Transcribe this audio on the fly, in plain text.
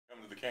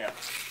camp?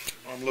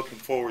 I'm looking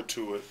forward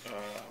to it.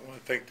 I want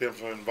to thank them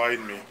for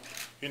inviting me.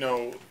 You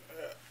know,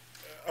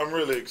 I'm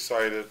really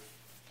excited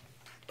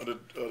of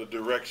the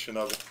direction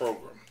of the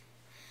program.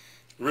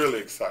 Really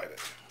excited.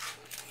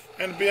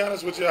 And to be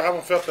honest with you, I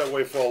haven't felt that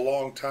way for a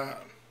long time.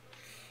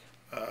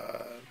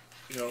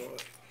 You know,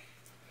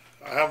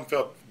 I haven't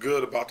felt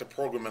good about the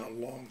program in a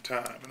long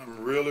time, and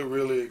I'm really,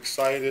 really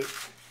excited.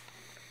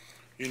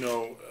 You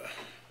know,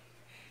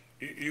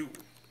 you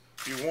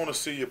want to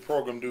see your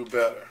program do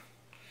better.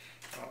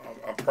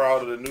 I'm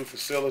proud of the new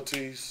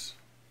facilities,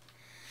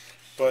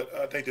 but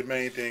I think the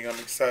main thing I'm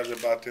excited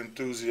about the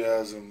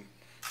enthusiasm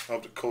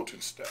of the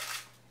coaching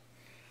staff.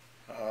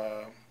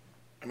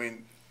 I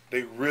mean,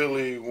 they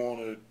really want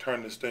to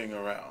turn this thing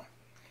around.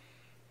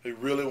 They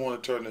really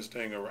want to turn this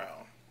thing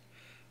around.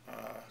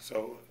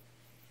 So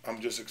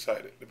I'm just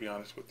excited, to be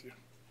honest with you.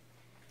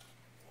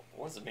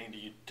 What does it mean to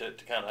you to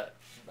kind of,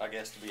 I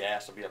guess, to be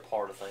asked to be a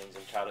part of things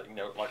and try to, you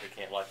know, like a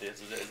camp like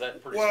this? Is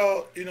that pretty?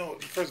 Well, you know,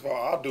 first of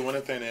all, I'll do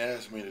anything they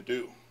ask me to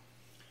do.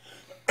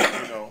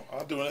 You know,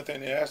 I'll do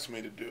anything they ask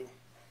me to do.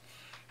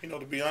 You know,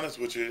 to be honest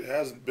with you, it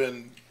hasn't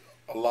been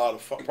a lot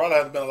of fun. Probably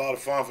hasn't been a lot of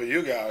fun for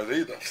you guys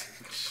either.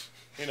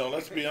 You know,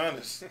 let's be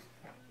honest.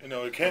 You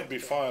know, it can't be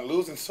fun.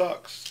 Losing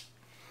sucks.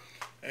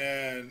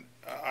 And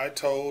I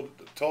told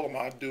them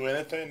I'd do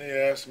anything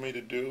they asked me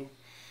to do.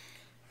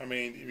 I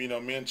mean, you know,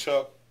 me and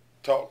Chuck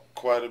talked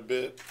quite a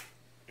bit.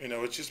 You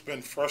know, it's just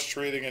been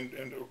frustrating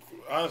and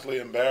honestly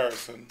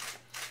embarrassing.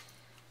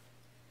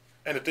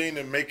 And the thing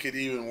that make it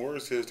even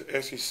worse is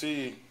the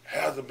SEC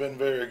hasn't been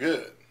very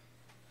good.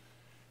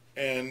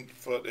 And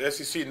for the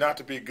SEC not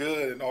to be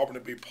good and Auburn to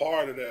be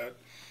part of that,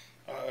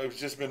 it's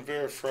just been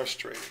very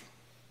frustrating.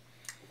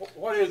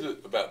 What is it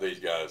about these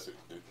guys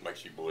that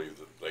makes you believe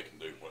that they can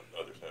do what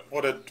others haven't?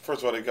 Well,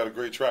 first of all, they got a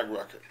great track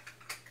record.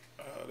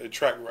 Their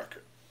track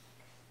record.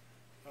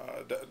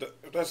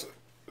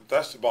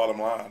 That's the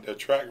bottom line, their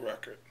track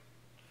record.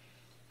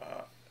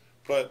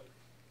 But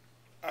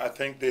I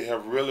think they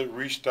have really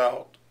reached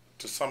out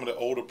to some of the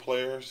older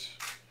players,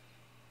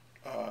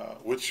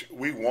 which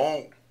we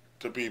want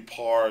to be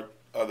part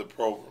of the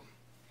program.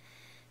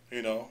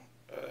 You know,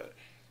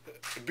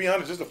 to be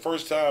honest, this is the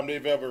first time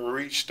they've ever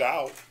reached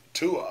out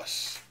to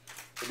us,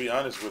 to be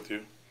honest with you.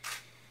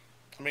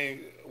 I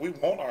mean, we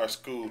want our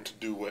school to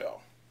do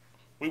well.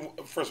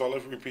 First of all,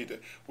 let's repeat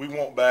that. We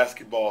want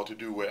basketball to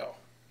do well.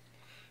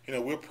 You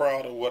know, we're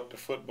proud of what the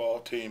football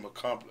team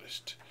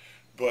accomplished,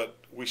 but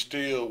we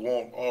still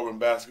want Auburn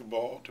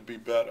basketball to be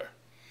better.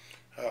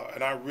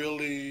 And I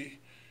really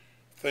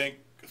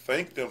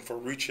thank them for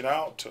reaching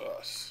out to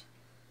us.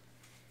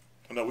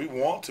 You know, we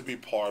want to be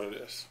part of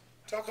this.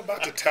 Talk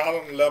about the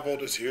talent level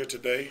that's here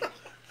today.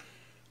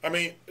 I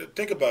mean,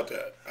 think about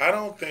that.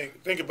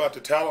 Think about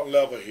the talent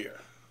level here.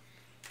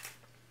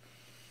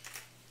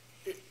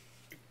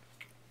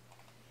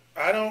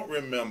 I don't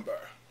remember,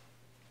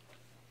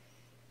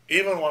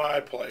 even when I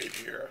played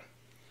here,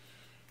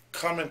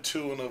 coming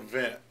to an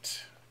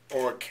event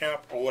or a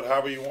camp or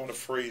whatever you want to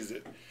phrase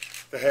it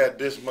that had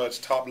this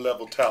much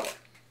top-level talent.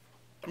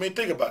 I mean,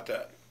 think about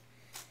that.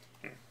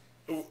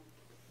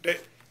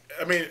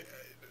 I mean,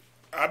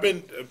 I've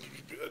been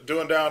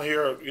doing down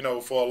here, you know,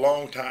 for a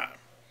long time.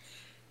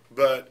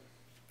 But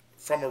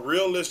from a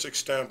realistic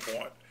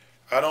standpoint,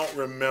 I don't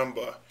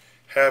remember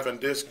having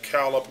this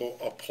caliber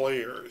of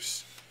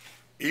players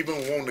even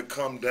wanting to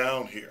come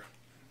down here.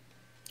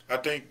 I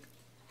think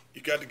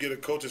you got to give the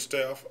coaching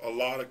staff a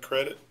lot of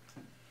credit.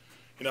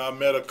 You know, I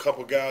met a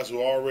couple guys who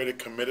are already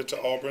committed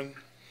to Auburn,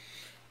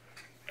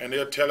 and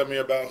they're telling me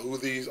about who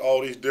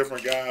all these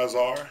different guys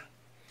are.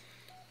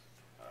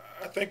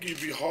 I think you'd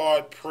be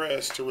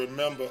hard-pressed to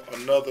remember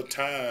another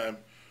time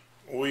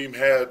we even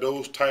had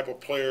those type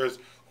of players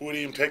who would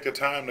even take the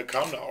time to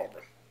come to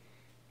Auburn,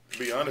 to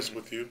be honest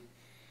with you.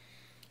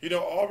 You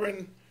know,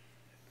 Auburn,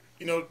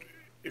 you know,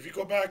 if you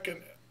go back,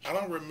 and I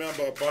don't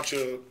remember a bunch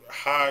of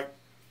high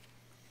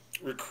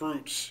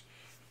recruits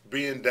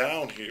being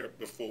down here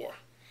before.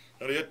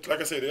 Now,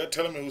 like I said, they're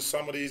telling me who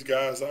some of these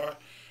guys are.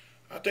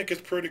 I think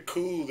it's pretty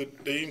cool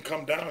that they even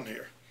come down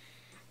here.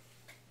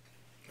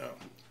 No.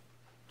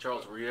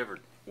 Charles, were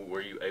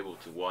you able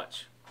to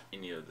watch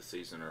any of the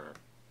season or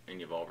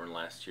any of Auburn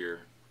last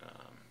year?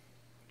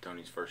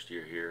 Tony's first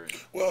year here.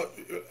 Well,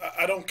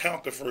 I don't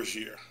count the first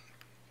year,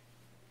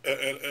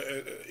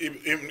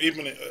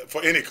 even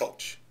for any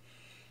coach,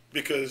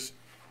 because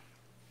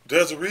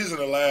there's a reason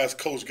the last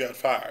coach got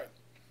fired.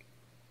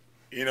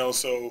 You know,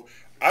 so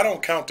I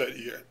don't count that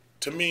year.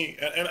 To me,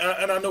 and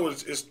I know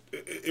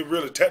it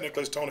really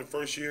technically is Tony's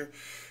first year,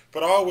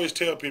 but I always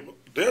tell people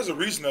there's a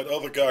reason that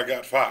other guy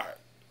got fired.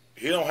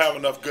 He don't have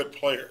enough good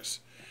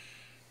players.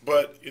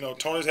 But, you know,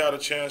 Tony's had a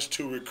chance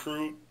to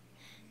recruit,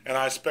 and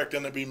I expect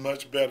them to be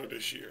much better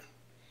this year.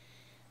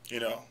 You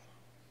know,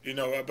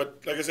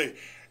 but like I say,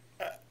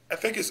 I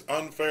think it's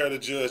unfair to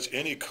judge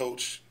any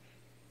coach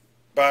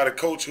by the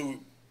coach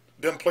who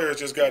them players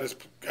just got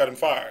him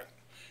fired.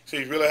 So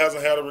he really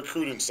hasn't had a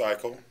recruiting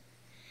cycle.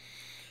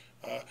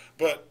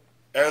 But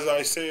as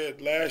I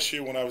said last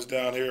year when I was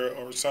down here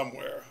or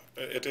somewhere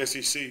at the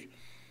SEC,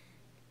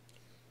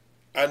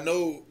 I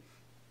know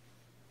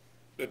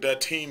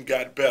that team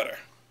got better.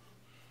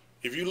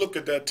 If you look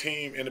at that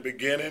team in the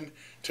beginning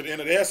to the end,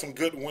 they had some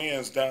good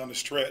wins down the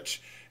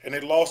stretch, and they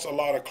lost a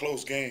lot of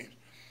close games.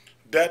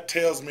 That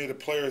tells me the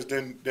players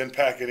didn't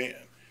pack it in.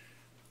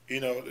 You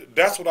know,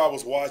 that's what I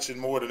was watching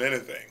more than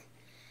anything.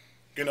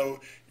 You know,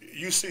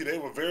 you see they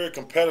were very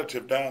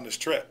competitive down the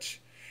stretch.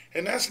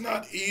 And that's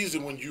not easy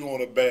when you're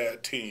on a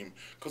bad team,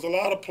 because a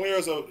lot of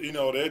players are, you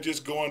know, they're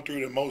just going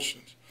through the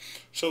motions.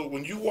 So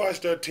when you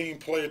watch that team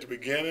play at the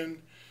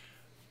beginning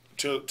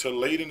to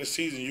late in the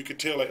season, you could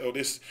tell, like, oh,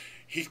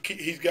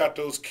 he's got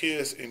those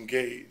kids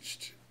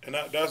engaged. And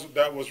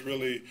that was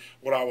really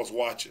what I was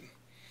watching.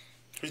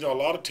 You know, a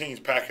lot of teams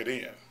pack it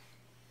in.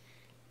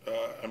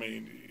 I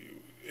mean,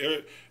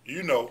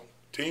 you know,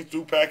 teams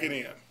do pack it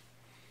in.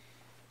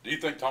 Do you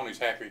think Tony's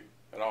happy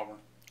at Auburn?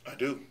 I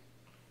do.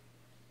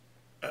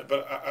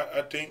 But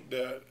I think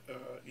that,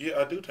 yeah,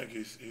 I do think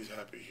he's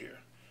happy here.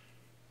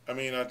 I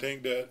mean, I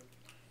think that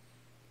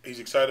he's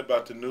excited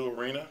about the new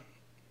arena.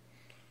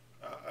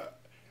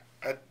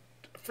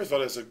 First of all,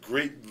 there's a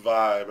great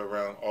vibe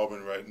around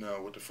Auburn right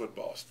now with the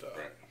football stuff.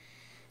 Right.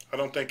 I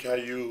don't think how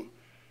you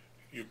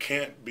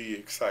can't be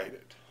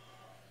excited.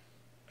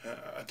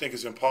 I think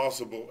it's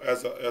impossible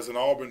as an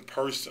Auburn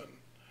person.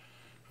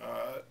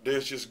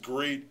 There's just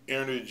great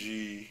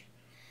energy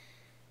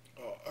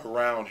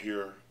around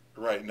here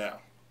right now.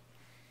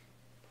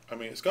 I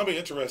mean, it's going to be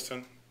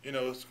interesting. You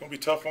know, it's going to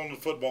be tough on the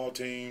football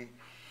team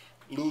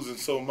losing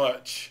so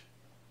much.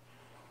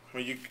 I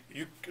mean,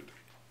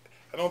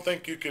 I don't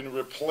think you can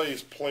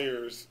replace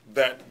players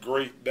that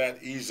great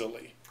that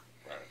easily.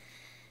 Right.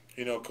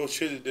 You know, Coach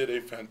Chizzy did a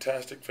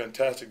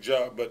fantastic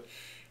job, but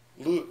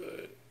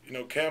you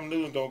know, Cam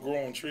Newton don't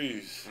grow on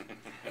trees,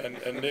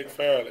 and Nick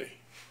Fairley.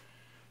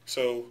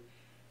 So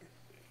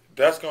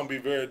that's going to be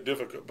very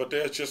difficult. But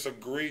there's just a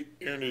great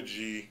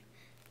energy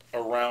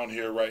around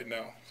here right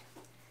now.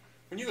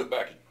 When you look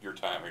back at your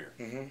time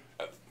here,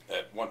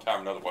 at one time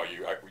or another while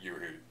you were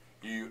here,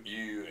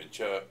 you and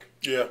Chuck,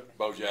 Yeah.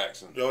 Bo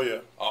Jackson, Oh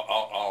yeah.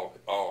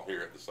 all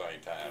here at the same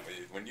time.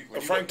 When you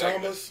Frank look back at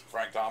Thomas?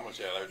 Frank Thomas,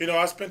 yeah. You know,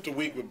 I spent the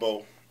week with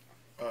Bo,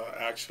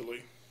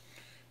 actually,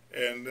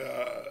 and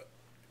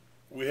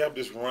we have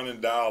this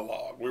running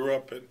dialogue. We were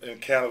up in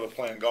Canada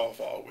playing golf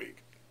all week,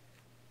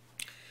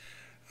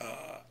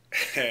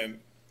 and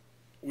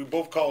we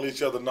both call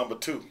each other number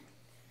two.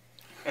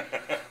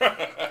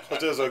 Because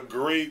there's a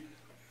great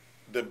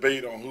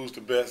debate on who's the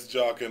best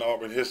jockey in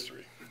Auburn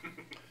history.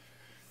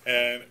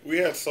 And we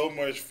had so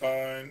much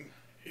fun.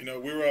 You know,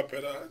 we were up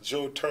at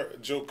Joe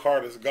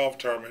Carter's golf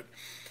tournament,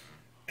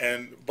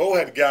 and Bo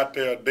had got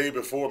there a day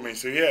before me,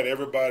 so he had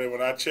everybody,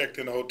 when I checked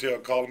in the hotel,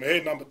 calling me,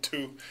 hey, number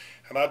two.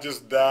 And I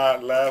just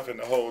died laughing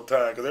the whole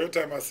time, because every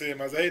time I see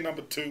him, I say, hey,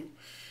 number two.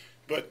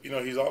 But, you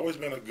know, he's always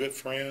been a good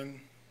friend.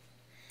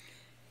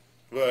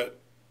 But,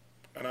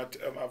 and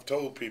I've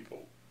told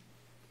people,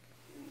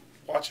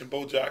 watching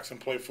Bo Jackson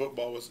play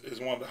football is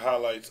one of the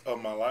highlights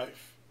of my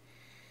life.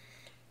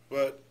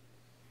 But,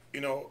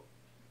 you know,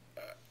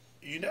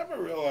 you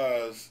never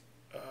realize,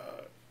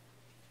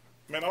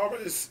 man,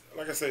 Auburn is,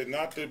 like I said,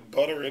 not to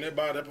butter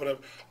anybody,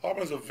 but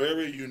Auburn's a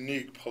very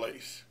unique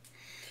place.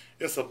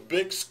 It's a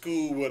big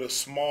school with a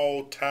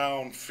small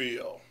town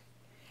feel.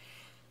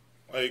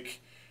 Like,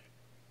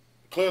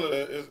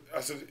 clearly,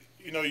 I said,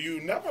 you know,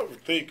 you never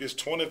think it's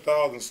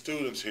 20,000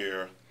 students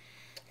here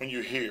when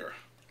you're here.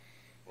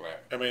 Right.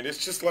 I mean,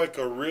 it's just like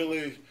a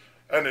really,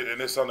 and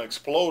it's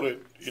unexploded,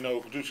 you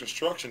know, due to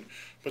construction,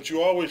 but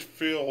you always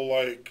feel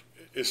like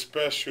it's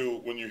special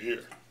when you're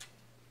here.